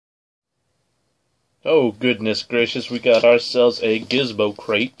Oh, goodness gracious, we got ourselves a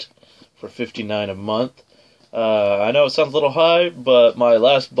Gizmocrate for $59 a month. I know it sounds a little high, but my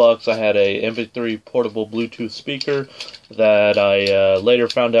last box I had a MP3 portable Bluetooth speaker that I later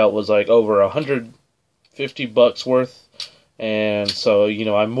found out was like over $150 worth, and so, you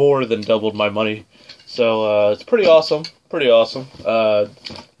know, I more than doubled my money. So it's pretty awesome,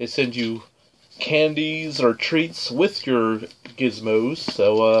 they send you candies or treats with your gizmos,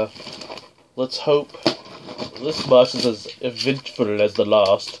 so let's hope this box is as eventful as the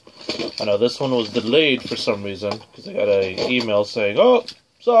last. I know this one was delayed for some reason, because I got an email saying, "Oh,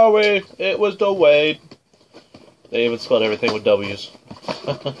 sorry, it was delayed." They even spelled everything with W's.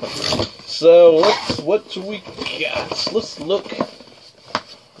 So, what do we got? Let's look.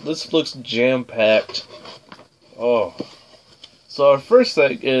 This looks jam-packed. Oh. So our first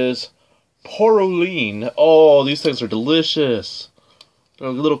thing is Poroline. Oh, these things are delicious. They're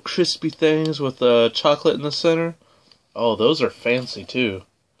little crispy things with chocolate in the center. Oh, those are fancy too.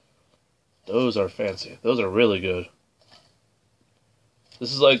 Those are fancy. Those are really good.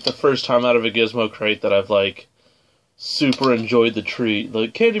 This is like the first time out of a Gizmocrate that I've like super enjoyed the treat. The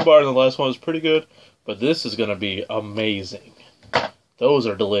candy bar in the last one was pretty good, but this is gonna be amazing. Those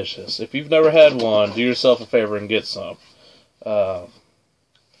are delicious. If you've never had one, do yourself a favor and get some. So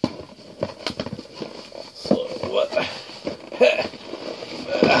what?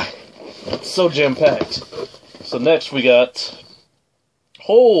 So jam-packed. So next we got,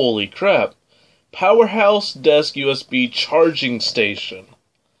 holy crap, Powerhouse Desk USB Charging Station.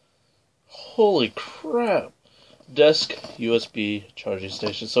 Holy crap. Desk USB Charging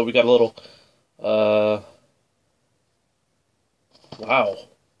Station. So we got a little, wow.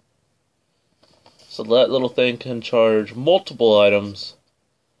 So that little thing can charge multiple items,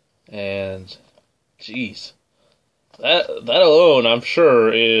 and, geez. That alone, I'm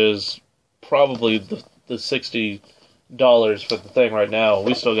sure, is probably the $60 for the thing right now.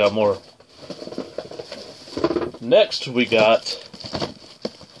 We still got more. Next, we got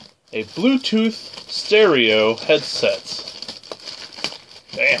a Bluetooth stereo headset.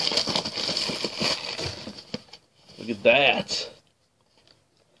 Damn. Look at that.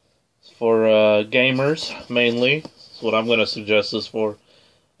 It's for gamers, mainly. That's what I'm going to suggest this for.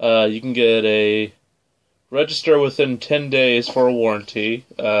 You can get a register within 10 days for a warranty.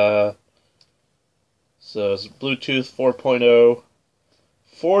 So it's Bluetooth 4.0,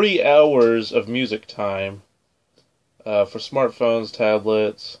 40 hours of music time for smartphones,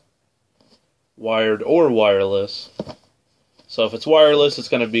 tablets, wired or wireless. So if it's wireless, it's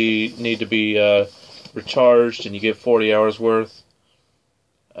going to need to be recharged, and you get 40 hours worth,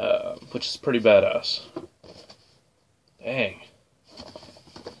 which is pretty badass. Dang.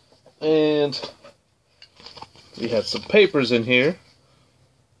 And we have some papers in here.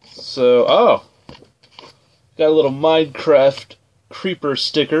 So, oh, got a little Minecraft creeper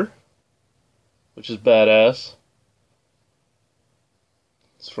sticker, which is badass.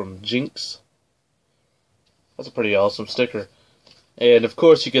 It's from Jinx. That's a pretty awesome sticker. And of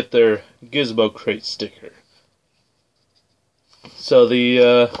course you get their Gizmocrate sticker. So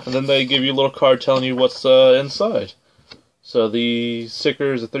and then they give you a little card telling you what's inside. So the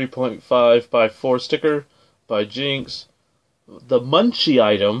sticker is a 3.5 by 4 sticker by Jinx. The Munchie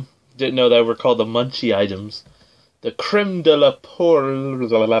item, didn't know that were called the Munchie items. The Creme de la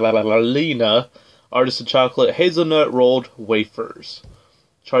Porlina Artisan Chocolate Hazelnut Rolled Wafers.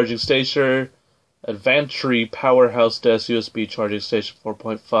 Charging station, Advantry Powerhouse Desk USB Charging Station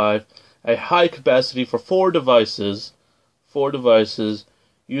 4.5. A high capacity for 4 devices.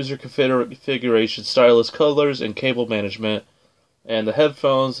 User configuration, stylus colors, and cable management. And the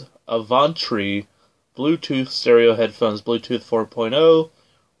headphones, Advantry Bluetooth stereo headphones, Bluetooth 4.0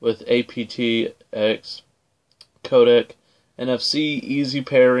 with aptX codec, NFC, easy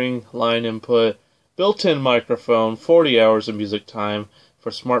pairing, line input, built-in microphone, 40 hours of music time for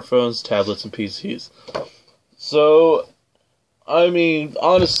smartphones, tablets, and PCs. So, I mean,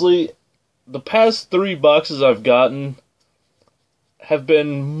 honestly, the past 3 boxes I've gotten have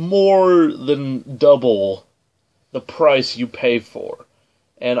been more than double the price you pay for.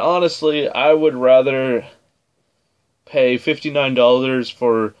 And honestly, I would rather pay $59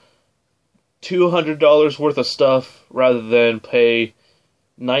 for $200 worth of stuff rather than pay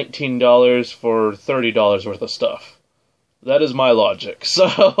 $19 for $30 worth of stuff. That is my logic.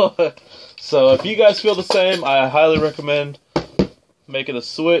 So if you guys feel the same, I highly recommend making a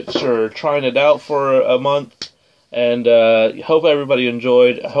switch or trying it out for a month. And hope everybody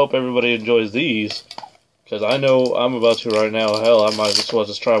enjoyed. I hope everybody enjoys these, because I know I'm about to right now. Hell, I might as well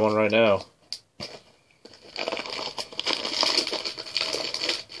just try one right now.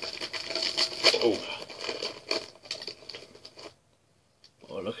 Oh.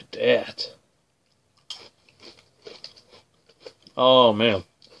 Oh man,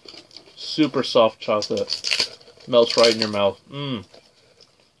 super soft chocolate, melts right in your mouth. You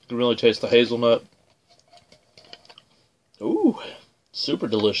can really taste the hazelnut. Ooh, super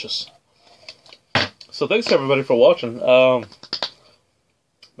delicious. So thanks everybody for watching. Man,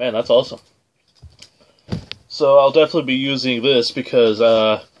 that's awesome. So I'll definitely be using this because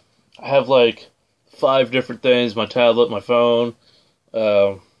I have like 5 different things: my tablet, my phone,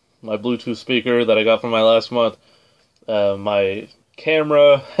 my Bluetooth speaker that I got from my last month, my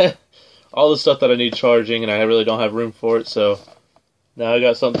camera, all the stuff that I need charging, and I really don't have room for it. So now I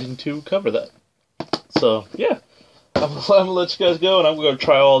got something to cover that. So yeah, I'm gonna let you guys go, and I'm gonna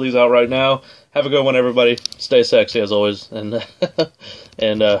try all these out right now. Have a good one, everybody. Stay sexy as always, and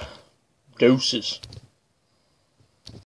deuces.